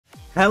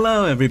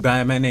Hello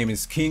everybody, my name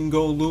is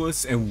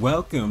KingGoldLewis and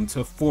welcome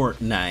to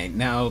Fortnite.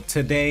 Now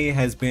today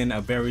has been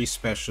a very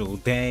special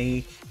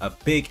day. A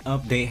big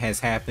update has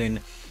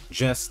happened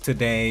just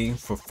today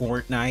for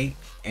Fortnite,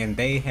 and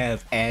they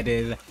have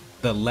added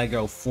the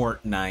Lego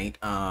Fortnite,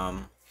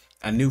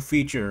 a new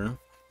feature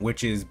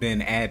which has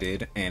been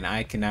added, and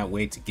I cannot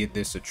wait to give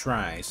this a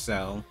try.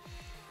 So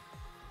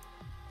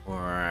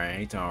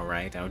alright,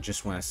 I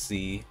just want to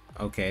see.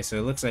 Okay, so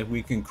it looks like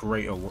we can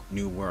create a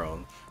new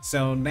world.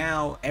 So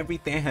now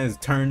everything has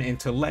turned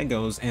into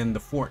Legos in the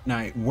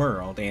Fortnite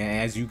world,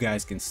 and as you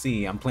guys can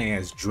see, I'm playing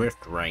as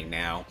Drift right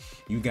now.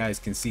 You guys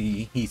can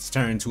see he's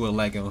turned to a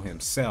Lego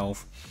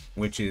himself,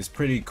 which is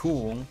pretty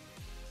cool.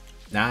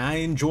 Now I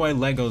enjoy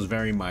Legos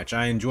very much.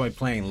 I enjoy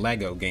playing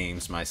Lego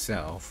games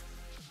myself,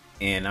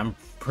 and I'm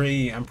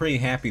pretty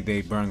happy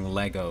they bring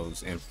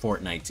Legos and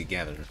Fortnite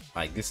together.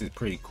 Like, this is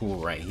pretty cool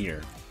right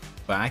here.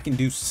 But I can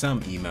do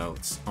some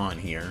emotes on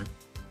here,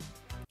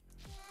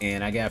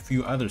 and I got a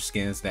few other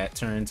skins that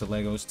turn into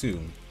Legos too.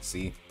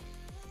 See,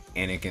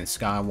 Anakin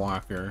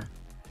Skywalker,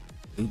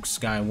 Luke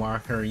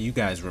Skywalker. You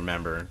guys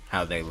remember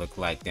how they look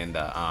like in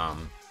the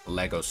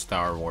Lego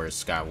Star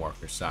Wars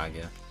Skywalker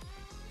saga,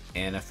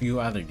 and a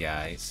few other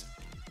guys,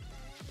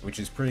 which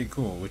is pretty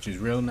cool, which is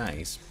real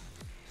nice.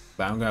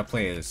 But I'm gonna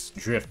play as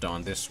Drift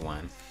on this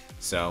one,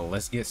 so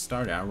let's get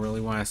started. I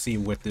really want to see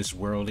what this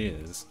world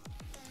is.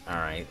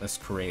 Alright, let's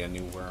create a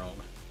new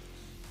world.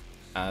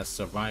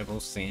 Survival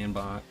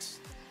sandbox.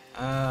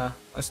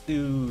 Let's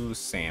do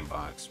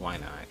sandbox. Why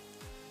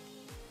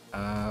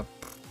not?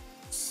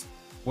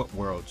 What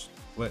worlds?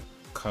 What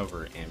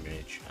cover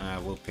image?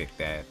 We'll pick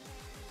that.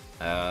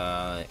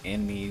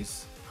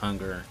 Enemies,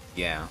 hunger.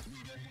 Yeah.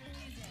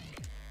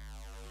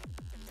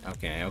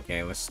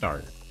 Okay, let's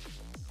start.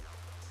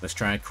 Let's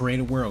try to create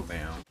a world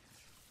now.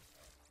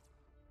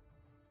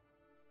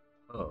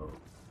 Oh.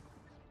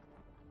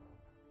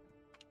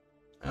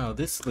 Oh,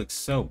 this looks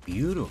so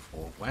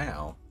beautiful.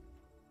 Wow.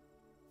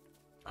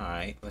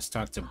 Alright, let's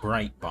talk to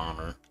Bright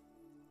Bomber.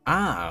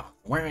 Ah,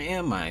 where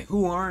am I?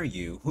 Who are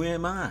you? Who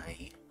am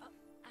I?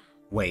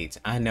 Wait,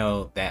 I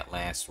know that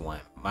last one.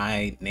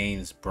 My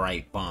name's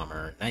Bright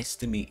Bomber. Nice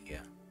to meet you.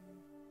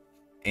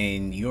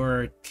 And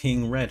you're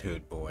King Red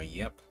Hood boy,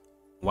 yep.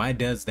 Why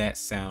does that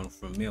sound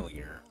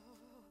familiar?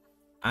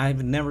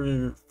 I've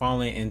never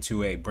fallen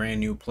into a brand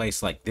new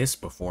place like this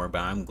before,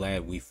 but I'm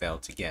glad we fell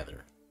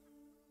together.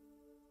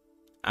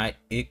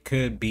 It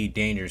could be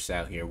dangerous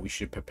out here. We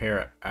should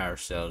prepare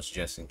ourselves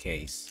just in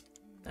case.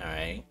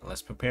 Alright,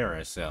 let's prepare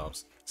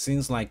ourselves.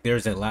 Seems like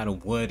there's a lot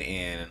of wood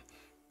and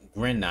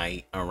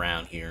granite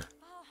around here.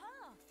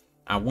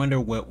 I wonder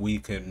what we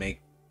could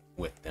make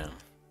with them.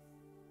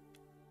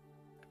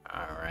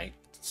 Alright,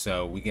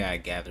 so we gotta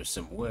gather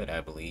some wood, I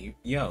believe.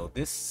 Yo,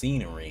 this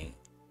scenery,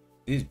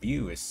 this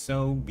view is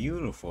so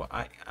beautiful.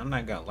 I'm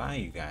not gonna lie,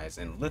 you guys.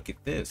 And look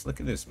at this.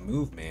 Look at this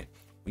movement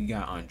we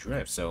got on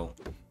Drift. So,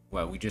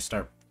 well, we just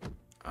start...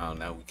 Oh,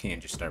 no, we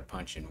can't just start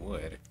punching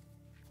wood.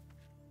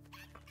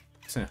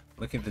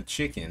 Look at the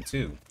chicken,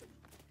 too.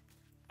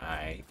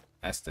 Alright,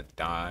 that's the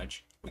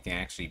dodge. We can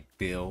actually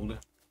build.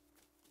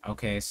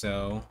 Okay,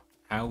 so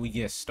how we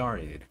get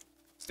started?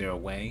 Is there a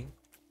way?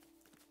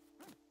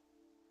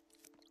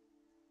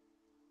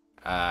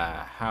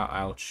 How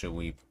else should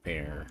we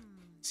prepare?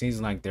 Seems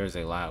like there's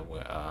a lot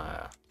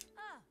of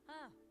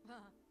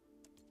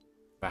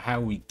but how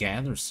we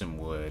gather some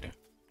wood?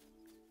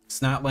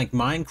 It's not like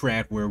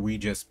Minecraft where we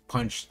just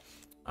punch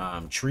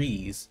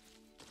trees.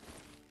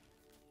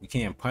 We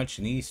can't punch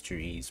these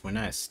trees. We're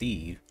not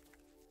Steve.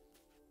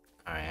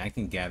 Alright, I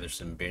can gather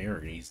some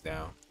berries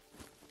though.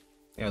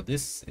 Yeah,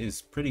 this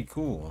is pretty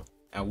cool.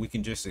 Now we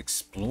can just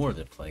explore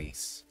the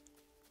place.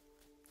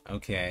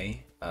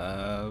 Okay.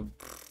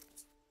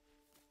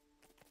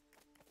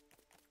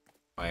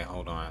 Wait,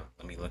 hold on.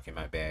 Let me look at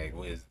my bag.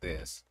 What is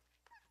this?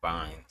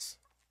 Vines.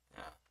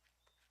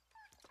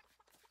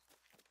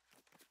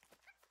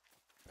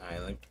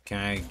 Alright, can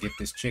I get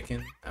this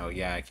chicken? Oh,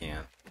 yeah, I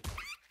can.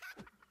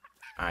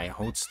 Alright,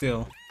 hold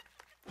still.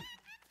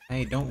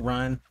 Hey, don't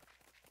run.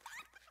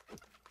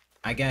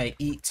 I gotta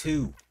eat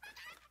too.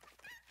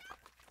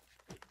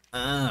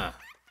 I'm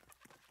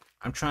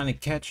trying to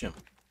catch him.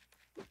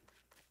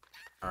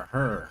 Or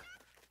her.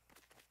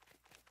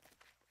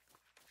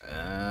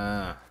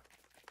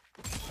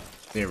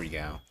 There we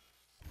go.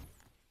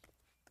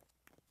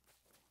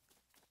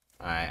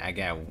 Alright, I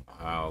got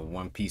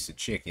one piece of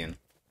chicken.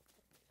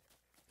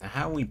 Now,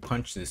 how we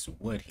punch this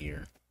wood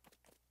here?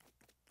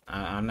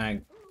 I'm not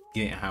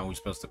getting how we're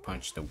supposed to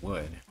punch the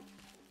wood.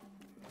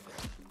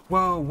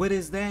 Whoa, what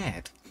is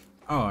that?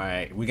 Oh,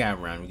 alright, we gotta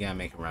run. We gotta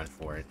make a run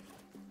for it.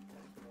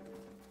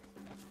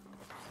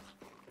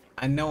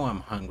 I know I'm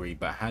hungry,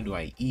 but how do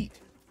I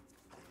eat?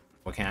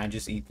 Well, can I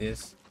just eat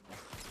this?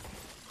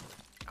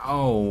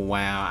 Oh,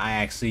 wow, I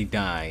actually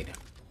died.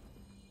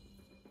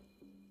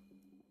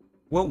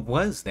 What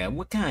was that?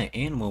 What kind of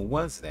animal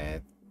was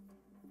that?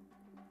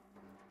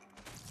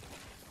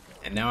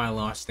 And now I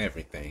lost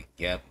everything.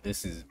 Yep,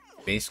 this is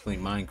basically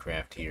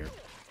Minecraft here.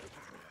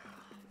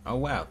 Oh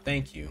wow,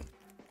 thank you.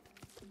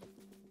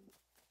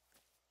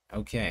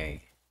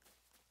 Okay.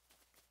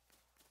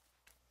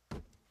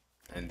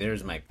 And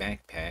there's my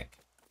backpack.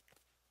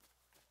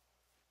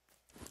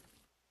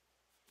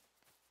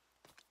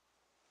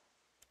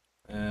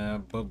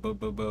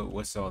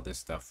 What's all this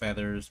stuff?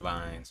 Feathers,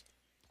 vines,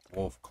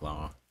 wolf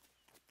claw.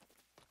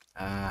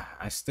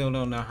 I still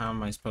don't know how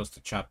am I supposed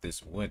to chop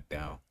this wood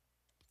though.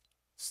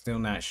 Still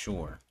not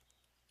sure.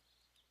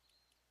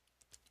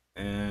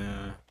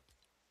 They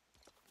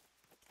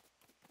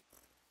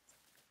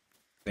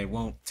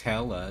won't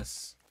tell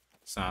us,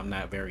 so I'm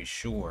not very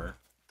sure.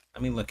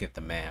 Let me look at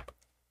the map.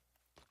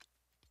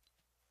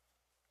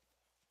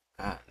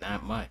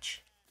 Not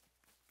much.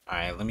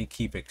 Alright, let me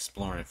keep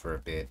exploring for a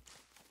bit.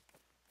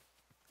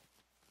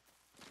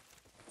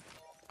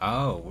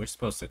 Oh, we're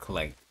supposed to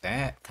collect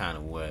that kind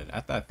of wood.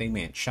 I thought they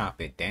meant chop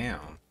it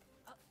down.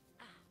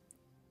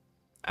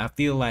 I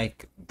feel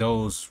like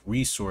those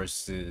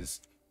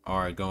resources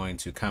are going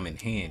to come in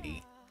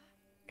handy.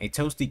 A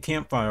toasty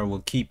campfire will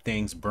keep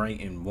things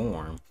bright and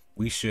warm.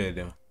 We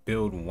should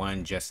build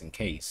one just in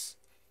case.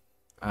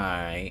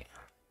 Alright,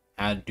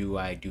 how do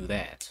I do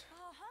that?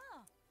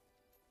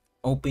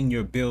 Open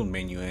your build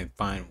menu and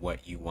find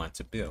what you want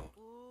to build.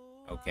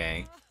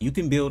 Okay, you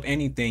can build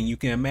anything you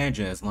can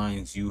imagine as long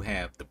as you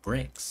have the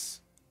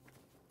bricks.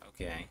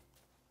 Okay,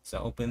 so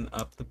open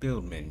up the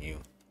build menu.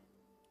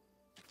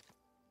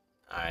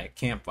 Alright,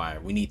 campfire.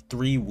 We need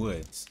 3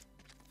 woods.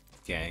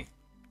 Okay.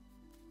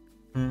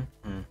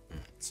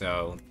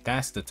 So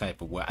that's the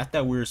type of wood. I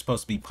thought we were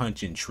supposed to be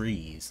punching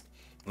trees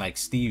like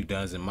Steve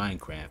does in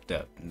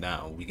Minecraft.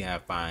 No, we gotta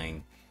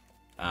find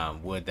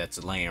wood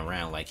that's laying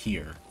around like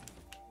here.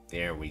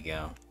 There we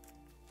go.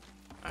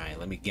 Alright,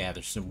 let me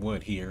gather some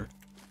wood here.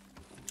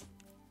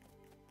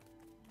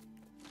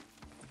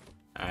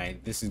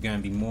 Alright, this is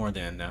gonna be more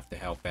than enough to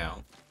help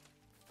out.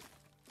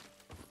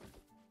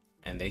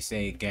 And they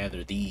say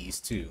gather these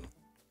too.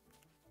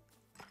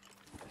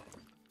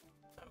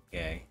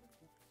 Okay.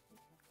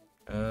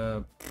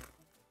 Alright,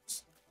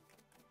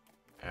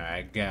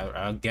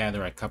 I'll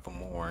gather a couple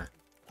more.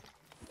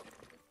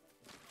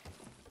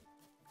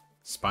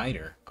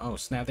 Spider. Oh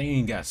snap, they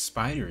ain't got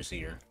spiders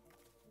here.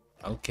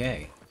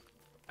 Okay.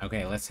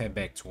 Okay, let's head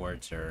back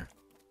towards her.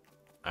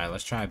 Alright,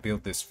 let's try to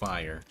build this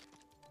fire.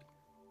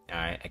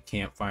 Alright, a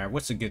campfire.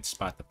 What's a good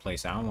spot to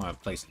place? I don't want to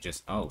place it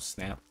just... Oh,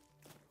 snap.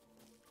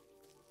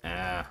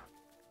 Yeah,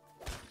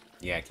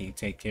 can you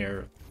take care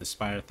of the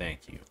spider?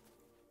 Thank you.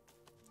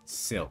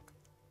 Silk.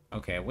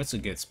 Okay, what's a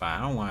good spot?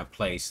 I don't want to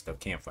place the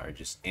campfire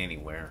just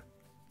anywhere.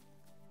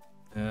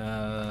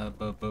 Now,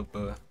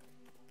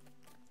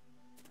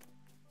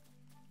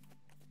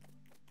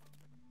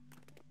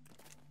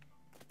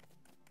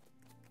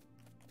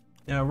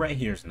 right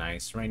here's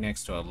nice. Right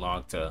next to a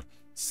log to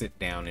sit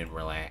down and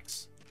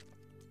relax.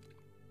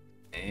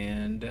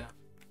 And...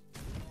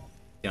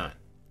 done.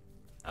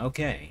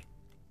 Okay.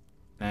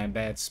 Not a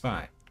bad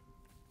spot.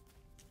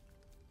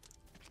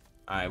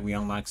 Alright, we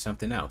unlocked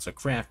something else. A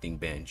crafting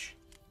bench.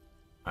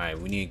 Alright,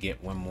 we need to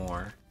get one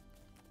more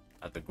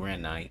of the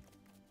granite.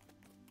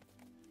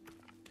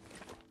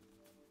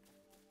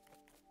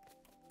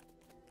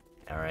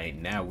 Alright,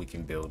 now we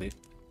can build it.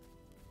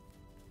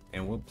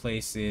 And we'll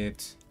place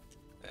it...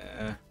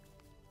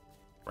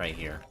 right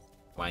here.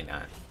 Why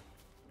not?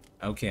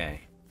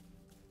 Okay.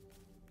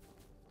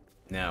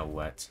 Now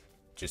what?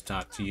 Just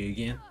talk to you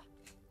again?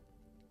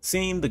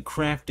 Seeing the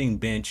crafting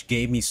bench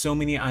gave me so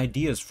many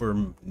ideas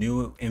for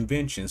new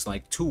inventions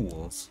like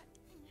tools.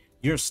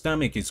 Your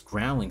stomach is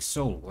growling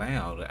so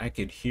loud, I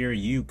could hear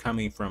you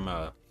coming from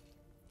a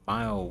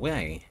mile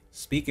away.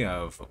 Speaking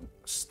of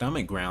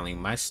stomach growling,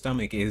 my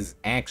stomach is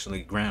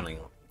actually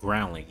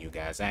growling, you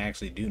guys. I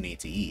actually do need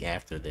to eat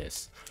after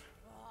this.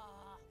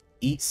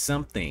 Eat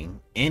something,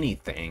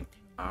 anything.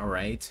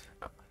 Alright.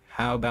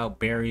 How about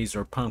berries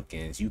or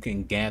pumpkins? You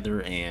can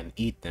gather and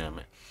eat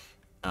them.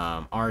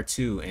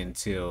 R2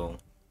 until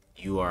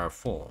you are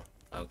full.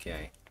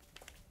 Okay.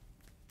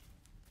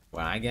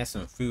 Well, I got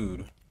some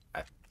food.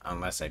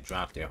 Unless I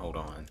dropped it. Hold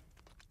on.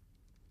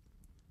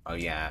 Oh,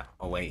 yeah.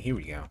 Oh, wait. Here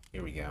we go.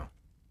 Here we go.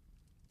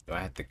 Do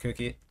I have to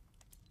cook it?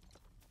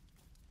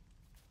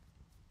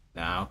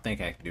 No, I don't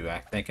think I can do it. I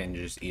think I can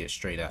just eat it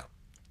straight up.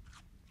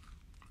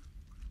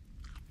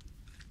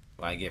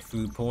 Will I get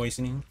food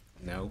poisoning?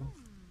 No.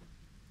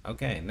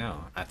 Okay,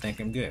 no. I think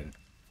I'm good.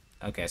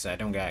 Okay, so I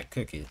don't gotta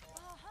cook it.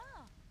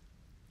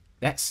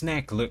 That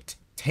snack looked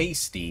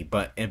tasty,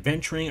 but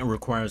adventuring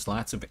requires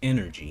lots of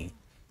energy.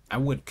 I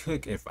would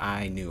cook if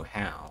I knew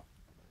how.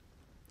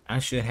 I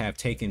should have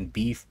taken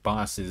Beef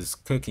Boss's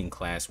cooking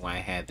class when I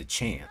had the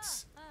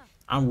chance.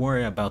 I'm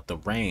worried about the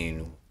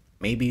rain.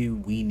 Maybe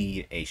we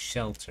need a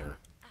shelter.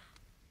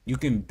 You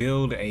can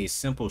build a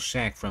simple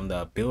shack from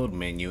the build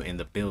menu in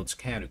the builds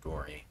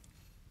category.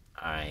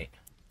 Alright.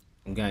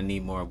 I'm gonna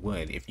need more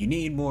wood. If you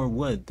need more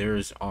wood,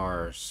 there's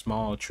our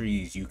small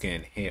trees you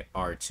can hit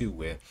R2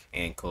 with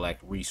and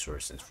collect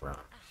resources from.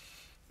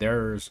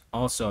 There's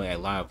also a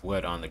lot of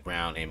wood on the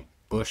ground and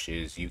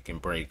bushes you can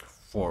break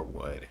for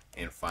wood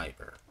and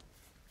fiber.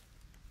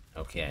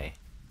 Okay.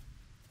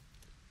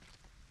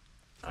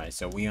 Alright,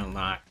 so we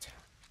unlocked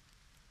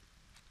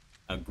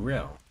A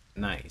grill.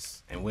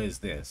 Nice. And what is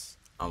this?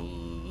 A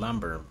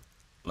lumber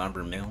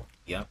mill.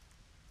 Yep.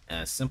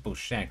 A simple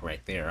shack right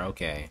there.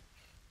 Okay.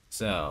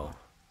 So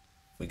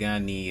we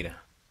gotta need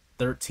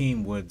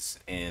 13 woods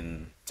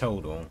in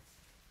total.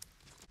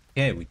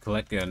 Okay, we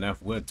collected enough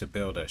wood to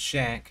build a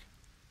shack.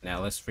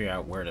 Now let's figure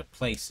out where to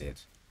place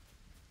it.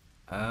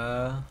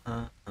 Uh,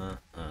 uh, uh,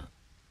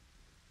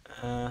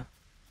 uh.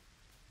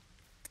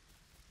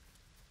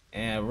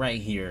 And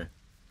right here.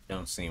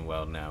 Don't seem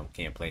well now.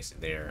 Can't place it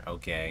there.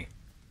 Okay.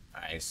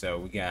 Alright, so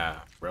we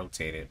gotta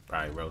rotate it.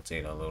 Probably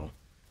rotate a little.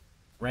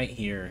 Right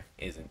here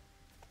isn't.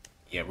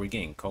 Yeah, we're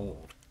getting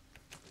cold.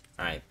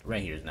 Alright,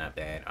 right here is not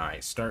bad.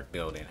 Alright, start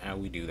building. How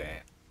we do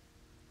that?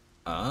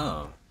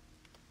 Oh.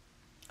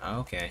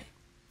 Okay.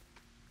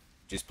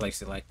 Just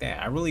place it like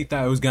that. I really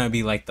thought it was gonna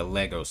be like the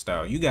Lego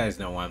style. You guys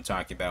know what I'm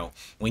talking about.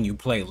 When you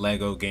play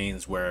Lego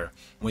games where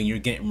when you're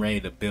getting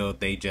ready to build,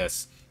 they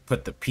just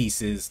put the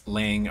pieces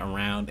laying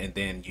around and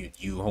then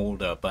you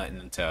hold a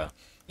button to,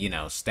 you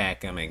know,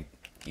 stack them and,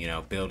 you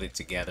know, build it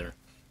together.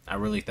 I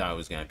really thought it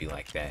was gonna be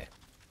like that.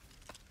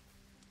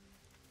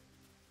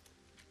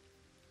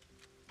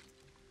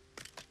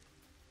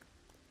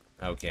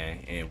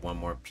 Okay, and one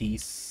more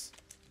piece.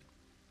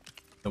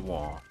 The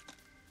wall.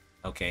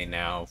 Okay,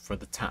 now for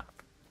the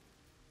top.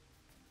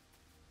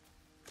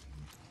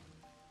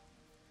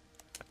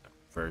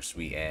 First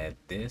we add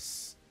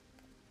this.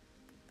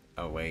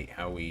 Oh wait,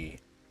 how we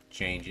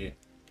change it?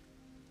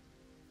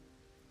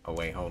 Oh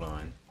wait, hold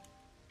on.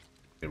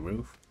 The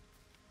roof?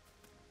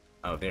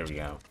 Oh, there we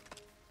go.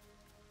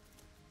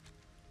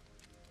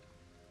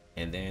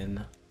 And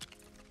then,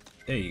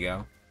 there you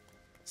go.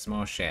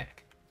 Small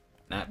shack.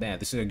 Not bad.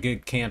 This is a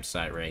good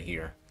campsite right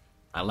here.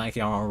 I like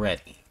it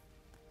already.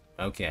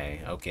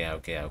 Okay.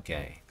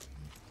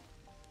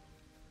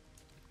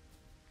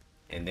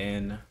 And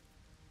then,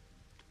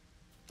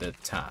 the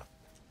top.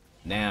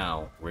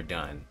 Now, we're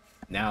done.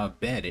 Now a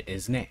bed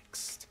is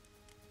next.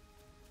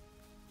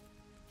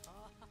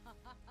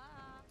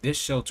 This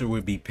shelter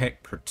would be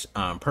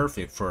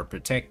perfect for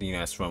protecting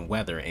us from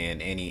weather and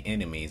any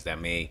enemies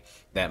that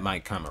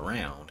might come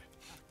around.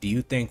 Do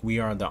you think we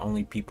are the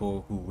only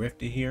people who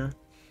rifted here?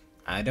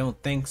 I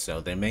don't think so.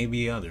 There may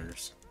be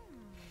others.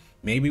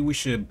 Maybe we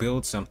should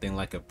build something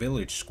like a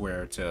village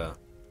square to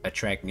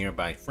attract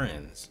nearby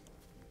friends.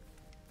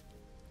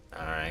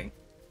 Alright.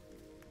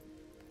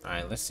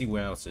 Alright, let's see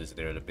what else is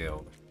there to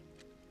build.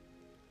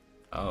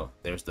 Oh,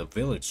 there's the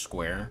village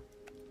square.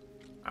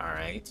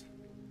 Alright.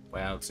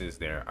 What else is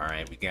there?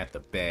 Alright, we got the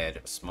bed,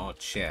 a small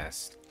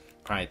chest.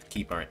 Probably to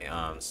keep our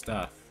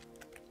stuff.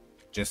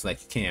 Just like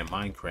you can in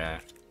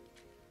Minecraft.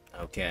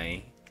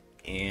 Okay.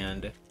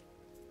 And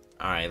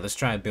alright, let's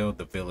try to build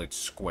the village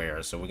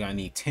square. So we're gonna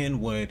need 10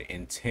 wood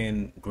and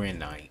 10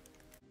 granite.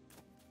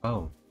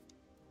 Oh.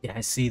 Yeah,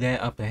 I see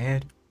that up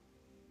ahead.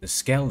 The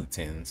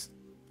skeletons.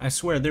 I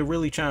swear they're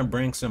really trying to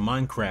bring some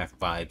Minecraft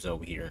vibes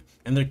over here.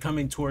 And they're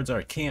coming towards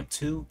our camp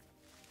too?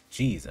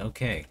 Jeez,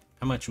 okay.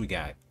 How much we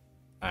got?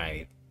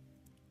 Alright.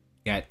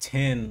 Got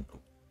 10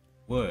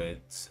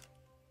 woods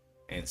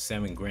and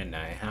 7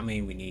 granite. How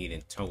many we need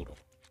in total?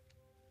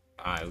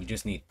 Alright, we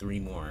just need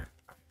 3 more.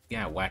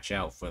 Yeah, watch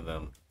out for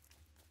them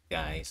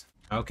guys.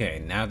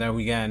 Okay, now that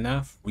we got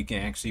enough, we can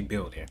actually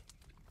build it.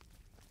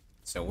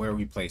 So where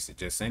we place it?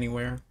 Just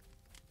anywhere?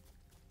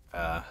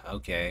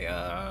 Okay,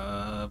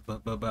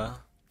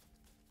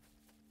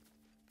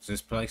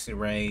 just place it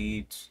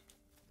right.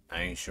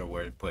 I ain't sure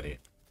where to put it.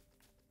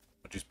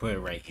 We'll just put it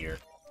right here.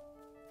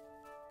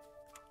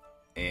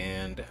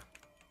 And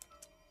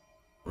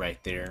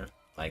right there,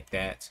 like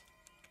that.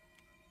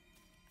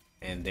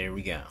 And there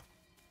we go.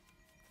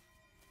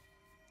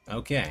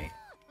 Okay.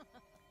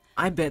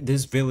 I bet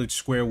this village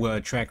square will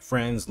attract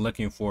friends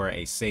looking for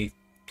a safe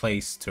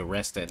place to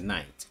rest at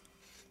night.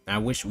 I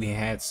wish we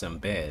had some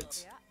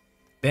beds.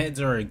 Beds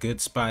are a good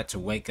spot to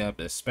wake up,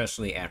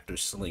 especially after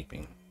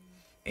sleeping.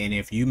 And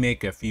if you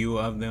make a few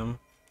of them,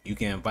 you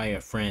can invite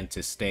a friend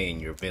to stay in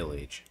your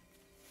village.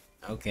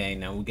 Okay,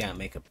 now we gotta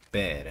make a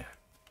bed.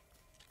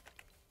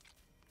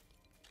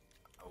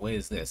 What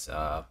is this?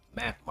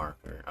 Map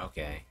marker.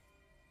 Okay.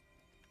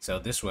 So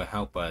this will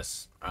help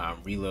us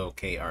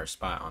relocate our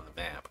spot on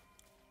the map.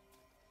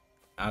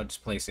 I'll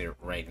just place it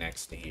right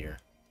next to here.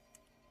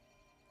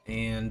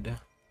 And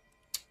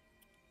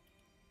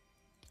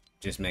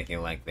just make it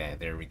like that.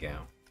 There we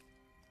go.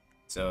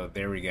 So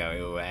there we go.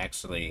 It will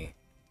actually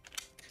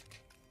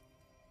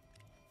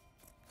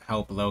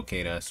help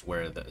locate us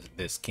where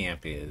this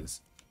camp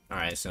is.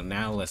 Alright, so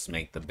now let's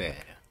make the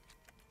bed.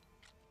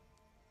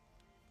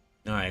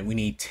 Alright, we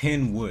need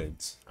 10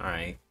 woods.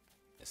 Alright,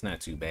 it's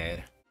not too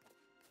bad.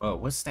 Oh,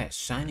 what's that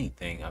shiny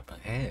thing up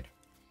ahead?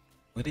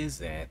 What is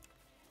that?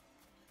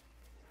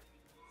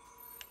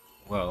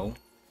 Whoa.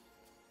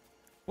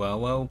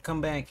 Well,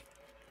 come back.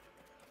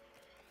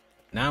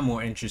 Now I'm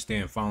more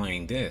interested in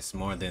following this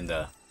more than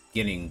the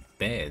getting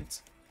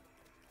beds.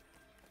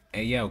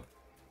 Hey, yo,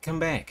 come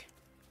back.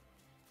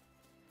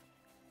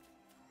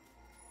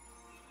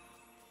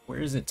 Where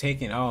is it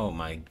taking? Oh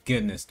my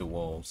goodness, the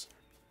wolves.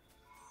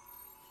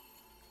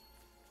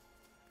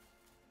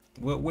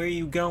 Where are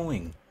you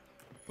going?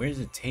 Where is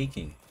it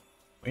taking?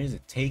 Where is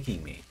it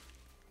taking me?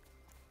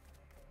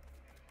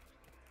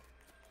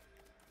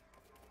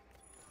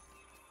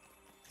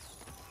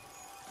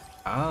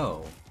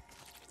 Oh.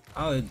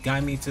 Oh, it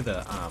got me to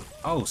the,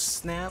 oh,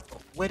 snap.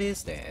 What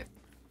is that?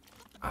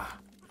 Ah,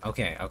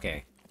 okay,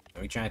 okay.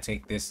 Let me try to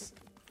take this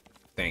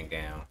thing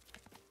down.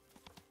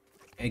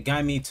 It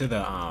got me to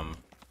the,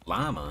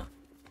 llama.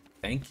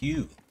 Thank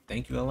you.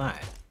 Thank you a lot.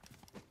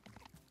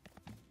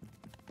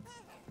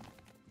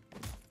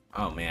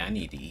 Oh, man, I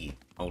need to eat.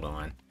 Hold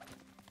on.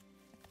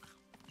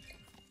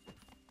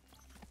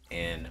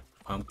 And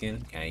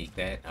pumpkin. Can I eat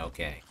that?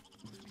 Okay.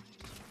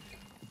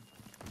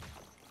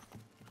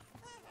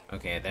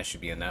 Okay, that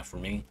should be enough for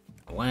me.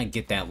 I want to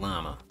get that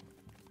llama.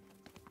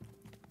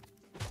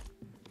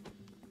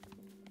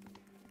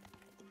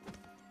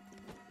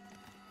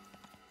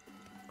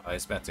 Oh,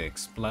 it's about to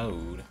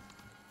explode.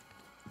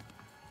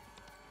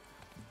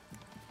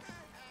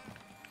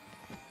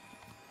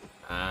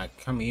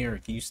 Come here.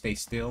 Can you stay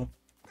still?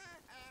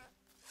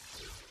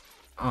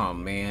 Oh,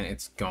 man,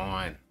 it's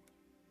gone.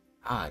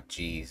 Ah,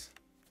 jeez.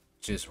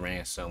 Just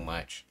ran so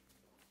much.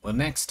 Well,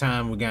 next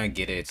time we're gonna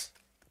get it,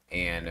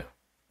 and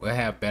we'll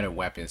have better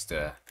weapons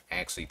to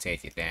actually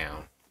take it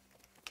down.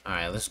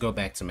 Alright, let's go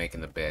back to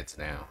making the beds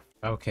now.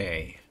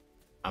 Okay,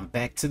 I'm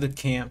back to the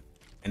camp,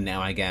 and now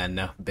I got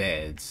enough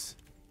beds.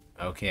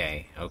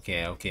 Okay.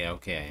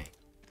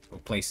 We'll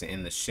place it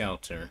in the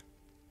shelter.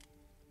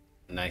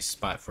 Nice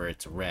spot for it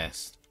to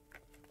rest.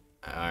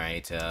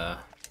 Alright,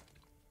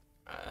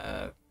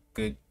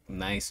 good,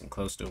 nice and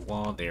close to the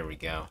wall. There we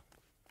go.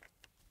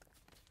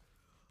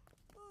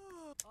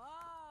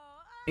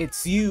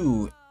 It's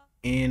you,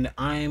 and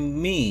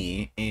I'm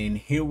me, and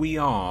here we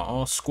are,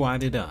 all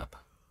squatted up.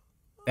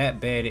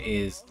 That bed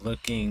is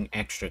looking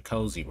extra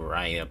cozy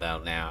right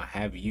about now.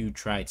 Have you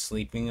tried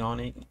sleeping on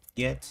it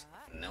yet?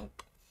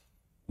 Nope.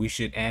 We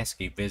should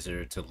ask a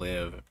visitor to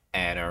live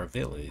at our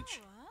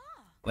village.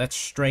 Let's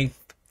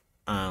strength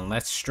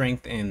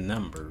in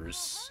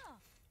numbers.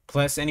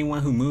 Plus,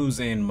 anyone who moves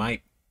in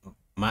might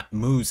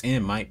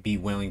be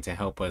willing to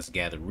help us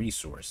gather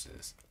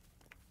resources.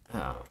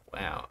 Oh,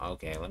 wow.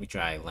 Okay, let me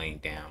try laying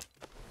down.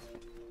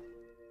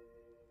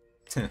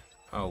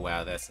 Oh,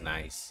 wow, that's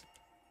nice.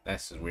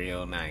 That's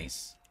real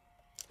nice.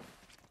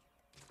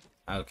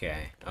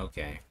 Okay.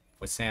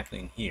 What's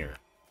happening here?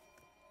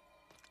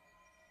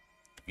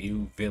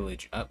 View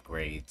village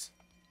upgrades.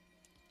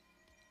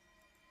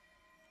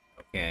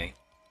 Okay.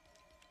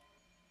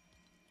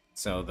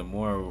 So the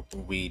more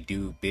we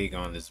do big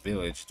on this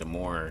village, the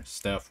more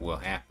stuff will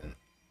happen.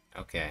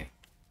 Okay.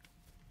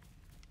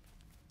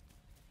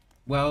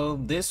 Well,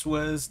 this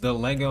was the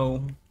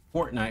Lego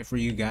Fortnite for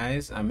you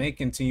guys. I may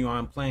continue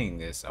on playing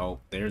this. Oh,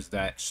 there's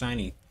that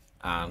shiny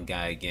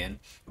guy again.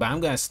 But I'm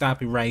going to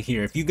stop it right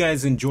here. If you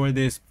guys enjoyed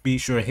this, be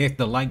sure to hit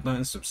the like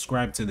button,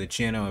 subscribe to the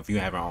channel if you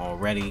haven't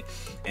already.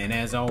 And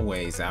as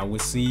always, I will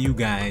see you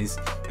guys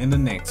in the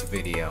next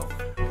video.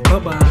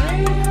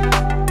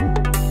 Bye-bye.